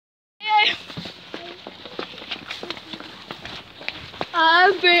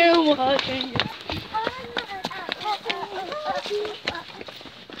I've been watching you.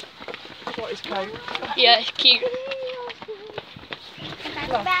 What is cute? Yeah, it's cute.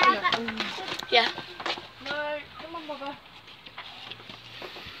 Yeah. No, come on, mother.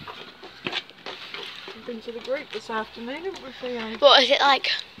 We've been to the group this afternoon, haven't we, Theo? What is it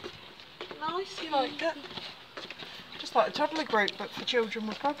like? Nice, you liked it? Just like a toddler group, but for children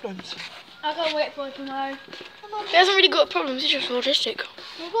with problems. I can't wait for it to know. He hasn't really got problems, he's just autistic.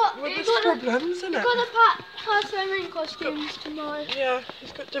 Well, there's problems, isn't it? We've got the swimming costumes tomorrow. Yeah,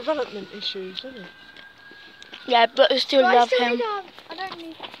 he's got development issues, isn't he? Yeah, but I still love him. I don't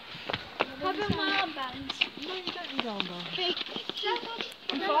need. How about my armbands? No, you don't need armbands.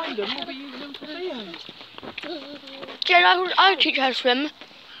 You find them, we'll be using them for Theo. Jen, I'll teach you how to swim.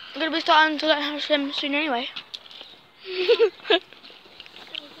 I'm going to be starting to learn how to swim soon anyway.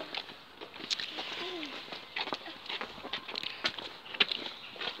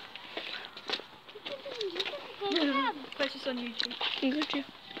 Post this on YouTube. Good too.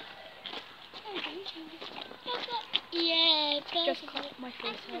 Yeah, Just cut my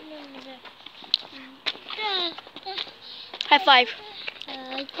face out. High five.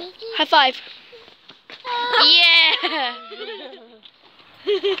 High five. Yeah!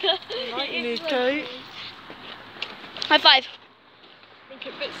 Right, you need Kate. High five. I think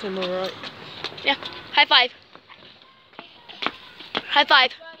it fits him alright. Yeah. High five. High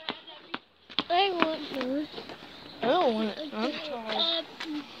five. I want those. I don't want it.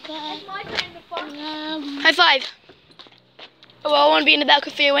 But, High five. Oh, well, I want to be in the back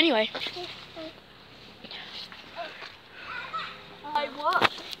of Theo anyway.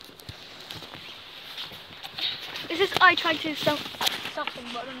 what? Is this I tried to do something,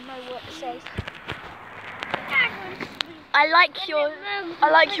 but I don't know what it says. I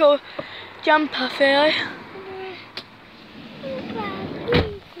like your jumper, Theo.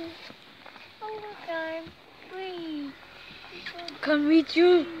 Can read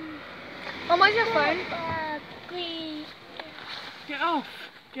you. Oh, where's your phone? Get off.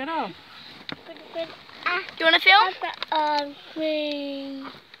 Get off. Do you want to film?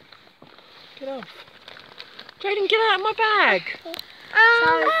 Get off. Jaden, get out of my bag.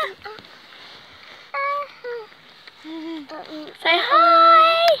 Say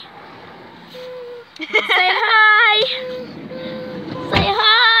hi. Say hi. Say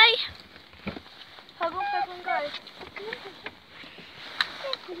hi. Hug on, go.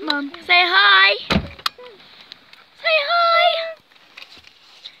 Mum, say hi. Say hi.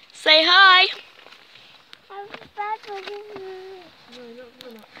 Say hi.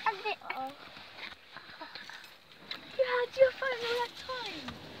 You had your phone all that time.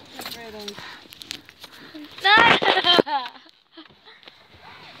 Not really. No.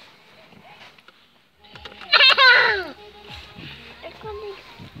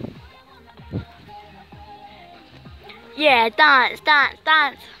 Yeah, dance, dance,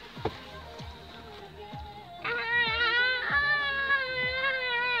 dance.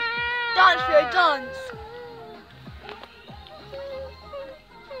 Dance, Theo, dance.